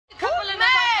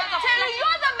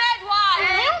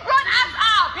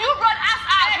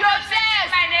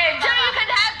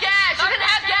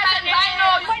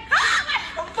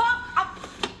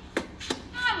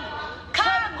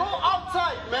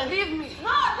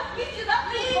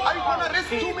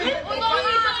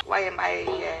Why am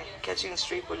I catching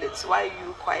stray bullets? Why are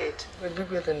you quiet? We'll give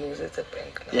you the news at the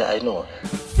bank now. Yeah, I know.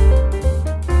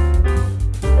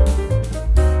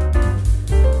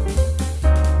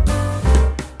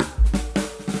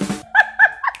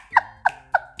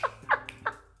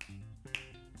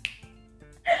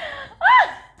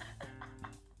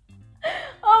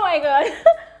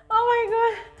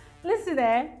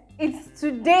 It's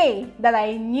today that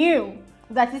I knew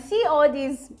that you see all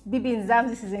these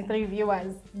Bbmzansi season 3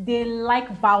 viewers, they like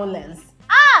violence.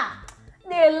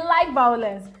 They like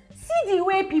violence. See the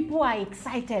way people are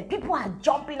excited. People are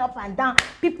jumping up and down.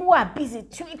 People are busy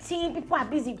tweeting. People are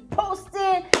busy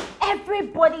posting.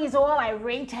 Everybody is all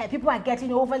irate. People are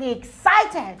getting overly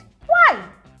excited. Why?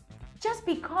 Just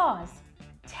because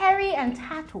Terry and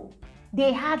Thato,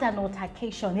 they had an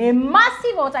altercation, a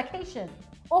massive altercation.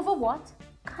 Over what?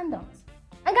 Condoms.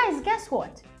 And guys, guess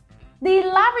what? The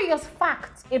hilarious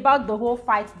fact about the whole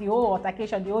fight, the whole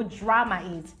altercation, the whole drama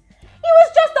is, it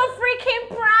was just a freaking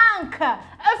prank! A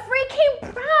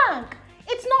freaking prank!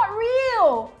 It's not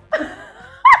real!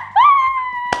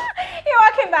 You're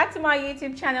welcome back to my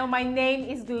YouTube channel. My name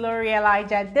is Gloria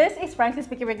Elijah. This is Frankly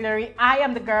Speaking Regularly. I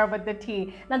am the girl with the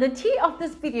tea. Now the tea of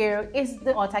this video is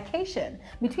the altercation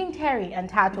between Terry and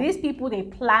Thato. These people, they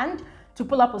planned to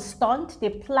pull up a stunt, they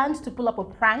planned to pull up a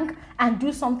prank and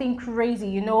do something crazy,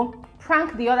 you know,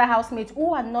 prank the other housemates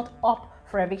who are not up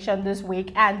for eviction this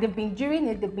week, and they've been doing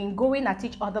it, they've been going at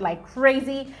each other like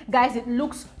crazy. Guys, it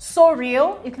looks so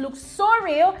real,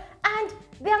 and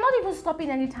they are not even stopping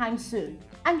anytime soon.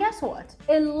 And guess what?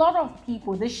 A lot of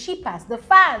people, the shippers, the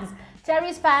fans,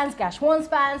 Terry's fans, Gashwan's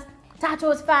fans,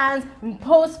 Thato's fans,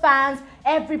 Mpo's fans,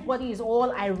 everybody is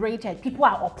all irate. People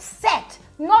are upset,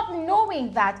 not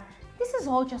knowing that this is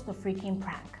all just a freaking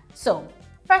prank. So,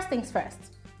 first things first,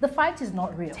 the fight is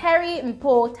not real. Terry,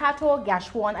 Mpo, Thato,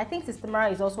 Gashwan, I think Sister Mara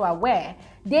is also aware,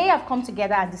 they have come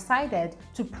together and decided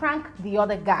to prank the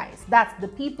other guys. That's the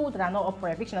people that are not up for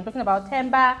eviction. I'm talking about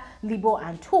Thembu, Libo,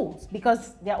 and Tools,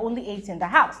 because there are only 8 in the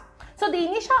house. So the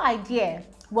initial idea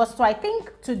was to, I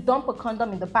think, to dump a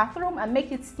condom in the bathroom and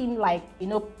make it seem like, you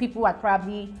know, people had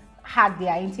probably had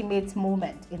their intimate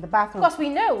moment in the bathroom. Because we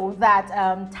know that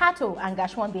Thato and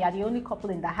Gashwan, they are the only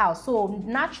couple in the house, so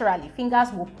naturally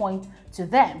fingers will point to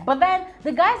them. But then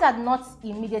the guys had not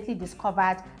immediately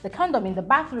discovered the condom in the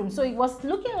bathroom, so it was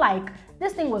looking like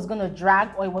this thing was going to drag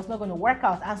or it was not going to work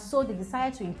out, and so they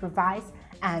decided to improvise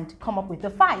and come up with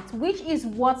the fight, which is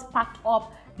what sparked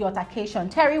up the altercation.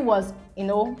 Terry was, you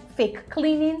know, fake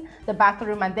cleaning the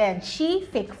bathroom, and then she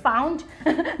fake found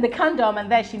the condom,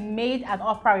 and then she made an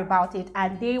uproar about it,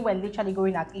 and they were literally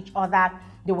going at each other.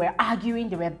 They were arguing,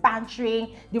 they were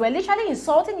bantering, they were literally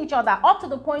insulting each other up to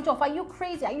the point of, are you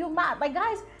crazy? Are you mad? Like,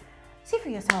 guys, see for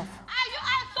yourself.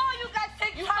 I saw you guys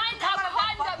take you find a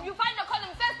condom. You find a condom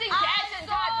first thing, Cash and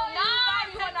Thato. Now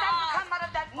you wanna ask.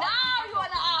 Now you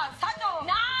wanna ask.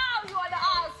 Now you wanna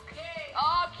ask.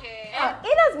 Okay.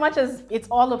 In as much as it's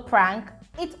all a prank,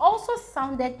 it also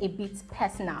sounded a bit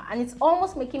personal, and it's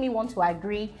almost making me want to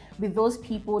agree with those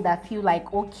people that feel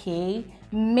like, okay,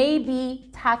 maybe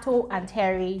Thato and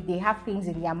Terry, they have things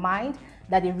in their mind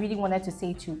that they really wanted to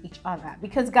say to each other.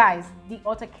 Because guys, the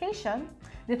altercation,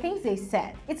 the things they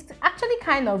said, it's actually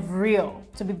kind of real,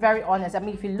 to be very honest. I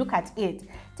mean, if you look at it,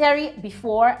 Terry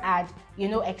before had, you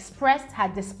know, expressed her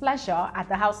displeasure at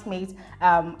the housemates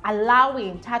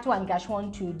allowing Thato and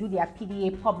Gashwan to do their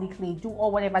PDA publicly, do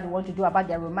all whatever they want to do about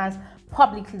their romance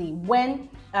publicly, when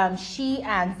she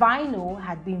and Vino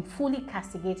had been fully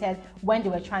castigated when they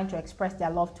were trying to express their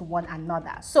love to one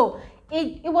another. So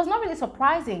it was not really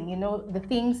surprising, you know, the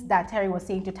things that Terry was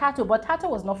saying to Thato, but Thato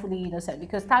was not fully innocent,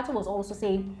 because Thato was also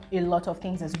saying a lot of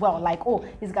things as well, like, oh,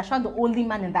 is Gashwan the only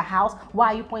man in the house?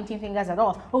 Why are you pointing fingers at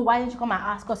us? Oh, why didn't you come and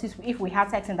ask us if we had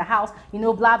sex in the house? You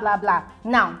know, blah, blah, blah.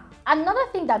 Now, another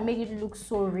thing that made it look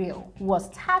so real was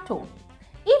Thato.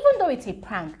 Even though it's a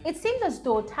prank, it seemed as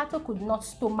though Thato could not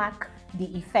stomach the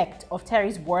effect of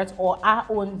Terry's words or our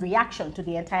own reaction to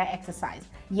the entire exercise.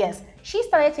 Yes, she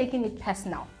started taking it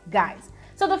personal, guys.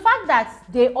 So the fact that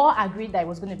they all agreed that it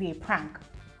was going to be a prank,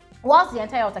 whilst the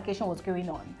entire altercation was going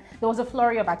on, there was a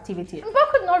flurry of activity.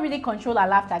 Mpo could not really control her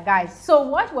laughter, guys. So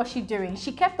what was she doing?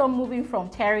 She kept on moving from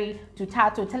Terry to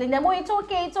Thato, telling them, oh, it's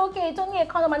okay, it's okay, it's only a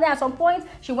condom. And then at some point,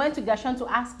 she went to Gashwan to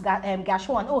ask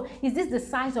Gashwan, oh, is this the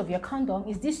size of your condom?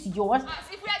 Is this yours?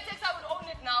 If we had sex, I would own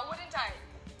it now, wouldn't I?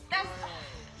 That's...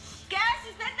 Guess,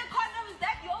 is that the condom? Is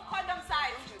that your condom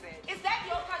size? Is that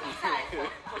your condom size?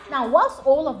 Now, whilst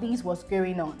all of these was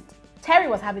going on, Terry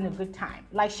was having a good time.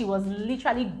 Like, she was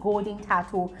literally goading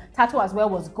Thato. Thato as well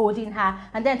was goading her.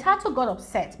 And then Thato got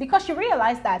upset because she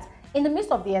realized that in the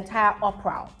midst of the entire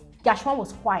uproar, Gashwan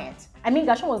was quiet. I mean,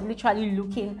 Gashwan was literally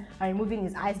looking and removing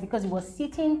his eyes because he was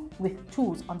sitting with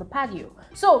tools on the patio.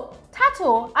 So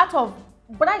Thato, out of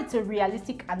whether it's a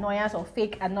realistic annoyance or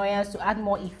fake annoyance to add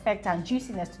more effect and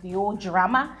juiciness to the whole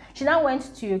drama, she now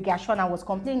went to Gashwan and was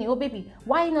complaining, oh baby,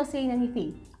 why are you not saying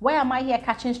anything? Why am I here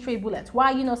catching stray bullets?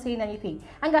 Why are you not saying anything?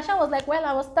 And Gashwan was like, well,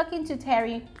 I was talking to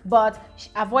Terry, but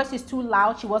her voice is too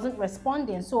loud. She wasn't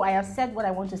responding. So I have said what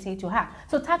I want to say to her.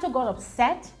 So Thato got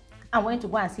upset and went to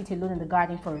go and sit alone in the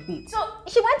garden for a bit. So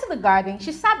she went to the garden,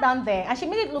 she sat down there and she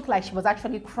made it look like she was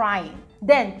actually crying.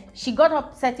 Then she got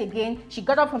upset again, she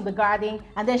got up from the garden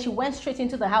and then she went straight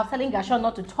into the house telling Gashwan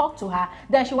not to talk to her.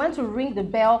 Then she went to ring the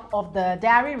bell of the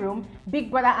diary room. Big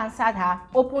brother answered her,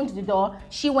 opened the door,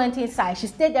 she went inside, she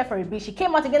stayed there for a bit, she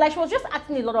came out again, like she was just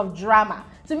acting a lot of drama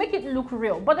to make it look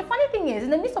real. But the funny thing is, in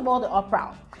the midst of all the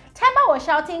uproar, Thembu was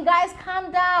shouting, guys,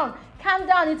 calm down,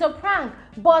 it's a prank.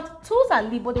 But Tools and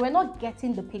Libo, they were not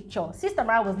getting the picture. Sister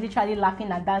Mara was literally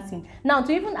laughing and dancing. Now,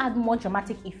 to even add more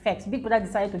dramatic effects, Big Brother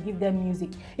decided to give them music.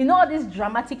 You know, all this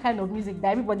dramatic kind of music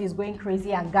that everybody is going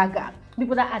crazy and gaga. Big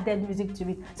Brother added music to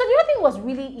it. So the whole thing was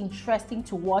really interesting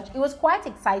to watch. It was quite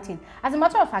exciting. As a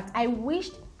matter of fact, I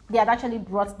wished they had actually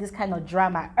brought this kind of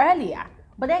drama earlier.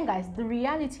 But then, guys, the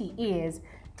reality is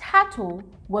Thato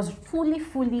was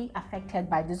fully affected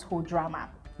by this whole drama.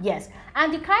 Yes,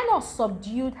 and it kind of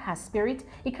subdued her spirit.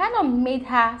 It kind of made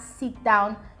her sit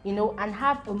down, you know, and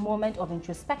have a moment of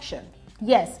introspection.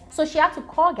 Yes, so she had to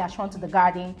call Gashwan to the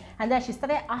garden and then she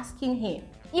started asking him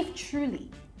if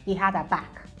truly he had her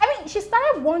back. I mean, she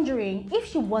started wondering if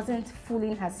she wasn't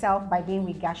fooling herself by being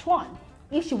with Gashwan,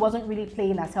 if she wasn't really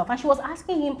playing herself, and she was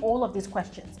asking him all of these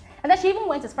questions. And then she even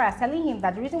went as far as telling him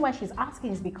that the reason why she's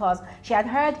asking is because she had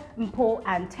heard Mpo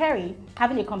and Terry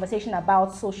having a conversation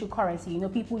about social currency, you know,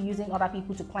 people using other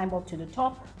people to climb up to the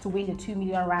top to win the 2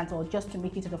 million rands or just to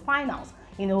make it to the finals,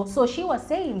 you know. So she was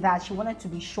saying that she wanted to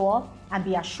be sure and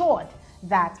be assured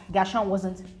that Gashwan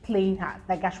wasn't playing her,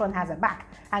 that Gashwan has her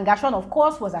back. And Gashwan, of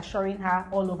course, was assuring her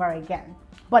all over again.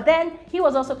 But then he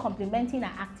was also complimenting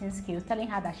her acting skills, telling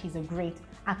her that she's a great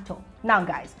actor. Now,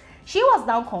 guys, she was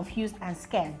now confused and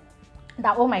scared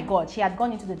that, oh my God, she had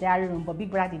gone into the diary room, but Big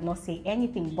Brother did not say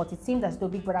anything. But it seemed as though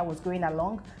Big Brother was going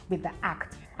along with the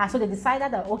act. And so they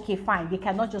decided that, okay, fine, they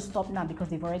cannot just stop now because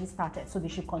they've already started, so they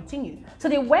should continue. So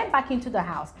they went back into the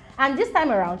house. And this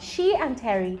time around, she and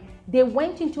Terry, they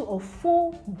went into a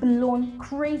full-blown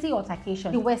crazy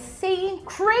altercation. They were saying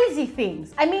crazy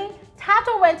things. I mean,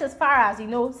 Thato went as far as, you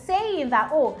know, saying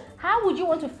that, oh, how would you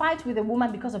want to fight with a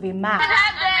woman because of a man? Don't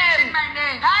mention my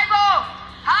name.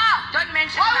 Don't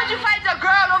mention my name. Why would you fight a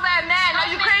girl over a man?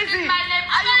 Are you crazy?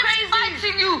 Are you crazy?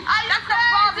 Fighting you. That's the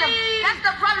problem. That's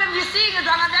the problem. You're seeing a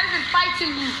drama that isn't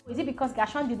fighting you. Is it because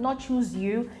Gashwan did not choose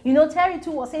you? You know, Terry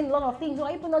too was saying a lot of things. Oh,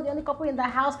 you're not the only couple in the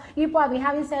house. You people have been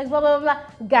having sex, blah, blah, blah.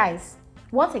 Guys,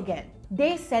 once again,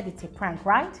 they said it's a prank,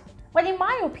 right? But in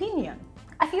my opinion,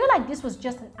 I feel like this was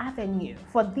just an avenue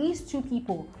for these two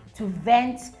people to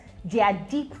vent their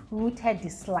deep-rooted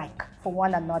dislike for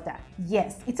one another.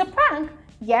 Yes, it's a prank,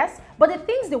 yes, but the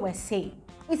things they were saying,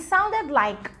 it sounded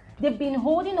like they've been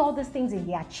holding all these things in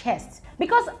their chests.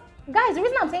 Because, guys, the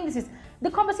reason I'm saying this is the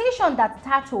conversation that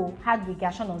Thato had with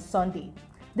Gashwan on Sunday,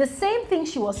 the same thing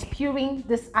she was spewing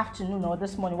this afternoon or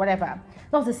this morning, whatever,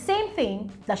 that was the same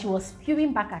thing that she was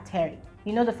spewing back at Terry.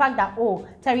 You know, the fact that, oh,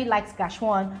 Terry likes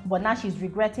Gashwan, but now she's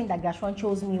regretting that Gashwan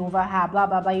chose me over her, blah,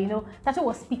 blah, blah, you know. Thato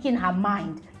was speaking her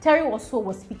mind. Terry also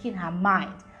was speaking her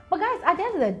mind. But guys, at the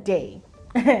end of the day,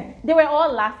 they were all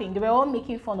laughing. They were all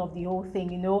making fun of the whole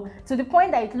thing, you know, to the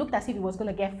point that it looked as if it was going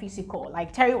to get physical.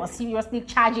 Like Terry was seriously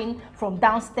charging from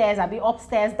downstairs,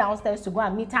 upstairs, downstairs to go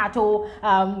and meet Thato.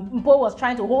 Mpo was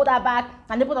trying to hold her back,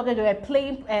 and the both of them, they were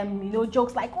playing, you know,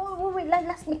 jokes like, oh, wait,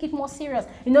 let's make it more serious.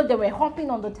 You know, they were hopping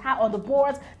on the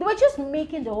boards. They were just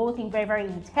making the whole thing very, very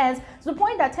intense. To the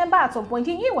point that Thembu at some point,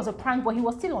 he knew it was a prank, but he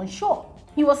was still unsure.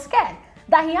 He was scared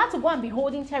that he had to go and be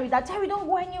holding Terry, that Terry, don't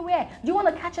go anywhere. Do you want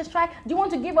to catch a strike? Do you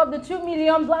want to give up the 2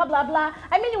 million, blah, blah, blah.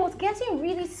 I mean, it was getting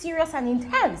really serious and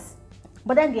intense.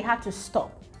 But then they had to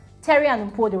stop. Terry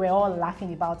and Mpo, they were all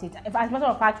laughing about it. As a matter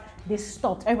of fact, they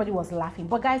stopped. Everybody was laughing.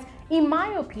 But guys, in my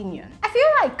opinion, I feel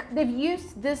like they've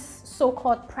used this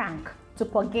so-called prank to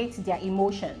purgate their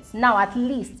emotions. Now, at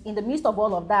least, in the midst of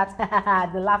all of that,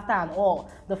 the laughter and all,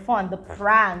 the fun, the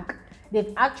prank,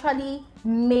 they've actually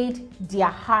made their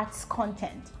heart's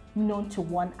content known to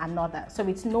one another. So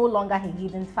it's no longer a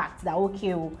hidden fact that,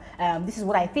 okay, this is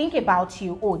what I think about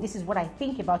you. Oh, this is what I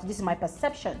think about you. This is my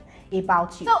perception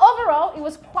about you. So overall, it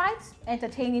was quite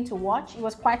entertaining to watch. It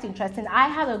was quite interesting. I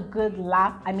had a good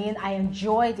laugh. I mean, I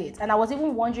enjoyed it. And I was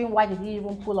even wondering why they didn't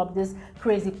even pull up this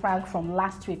crazy prank from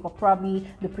last week or probably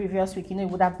the previous week. You know, it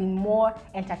would have been more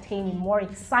entertaining, more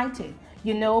exciting,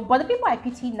 you know. But the people I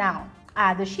pity now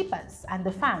are the shippers and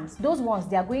the fans. Those ones,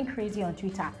 they are going crazy on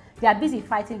Twitter. They are busy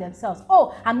fighting themselves.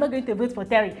 Oh, I'm not going to vote for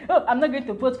Terry. Oh, I'm not going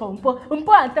to vote for Mpo.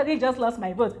 Mpo and Terry just lost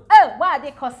my vote. Oh, why are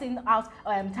they cussing out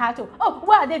Thato? Oh,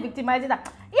 why are they victimizing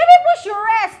that? You people should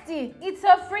rest. It's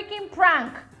a freaking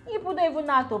prank. People don't even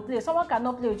know how to play. Someone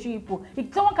cannot play with you people.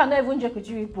 Someone cannot even joke with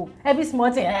you people. Every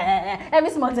small thing,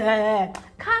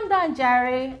 calm down,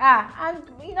 Jerry. And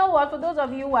you know what? For those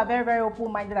of you who are very, very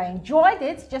open-minded, I enjoyed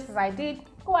it just as I did.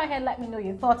 Go ahead, let me know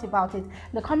your thoughts about it in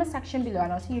the comment section below,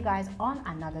 and I'll see you guys on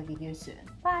another video soon.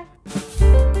 Bye.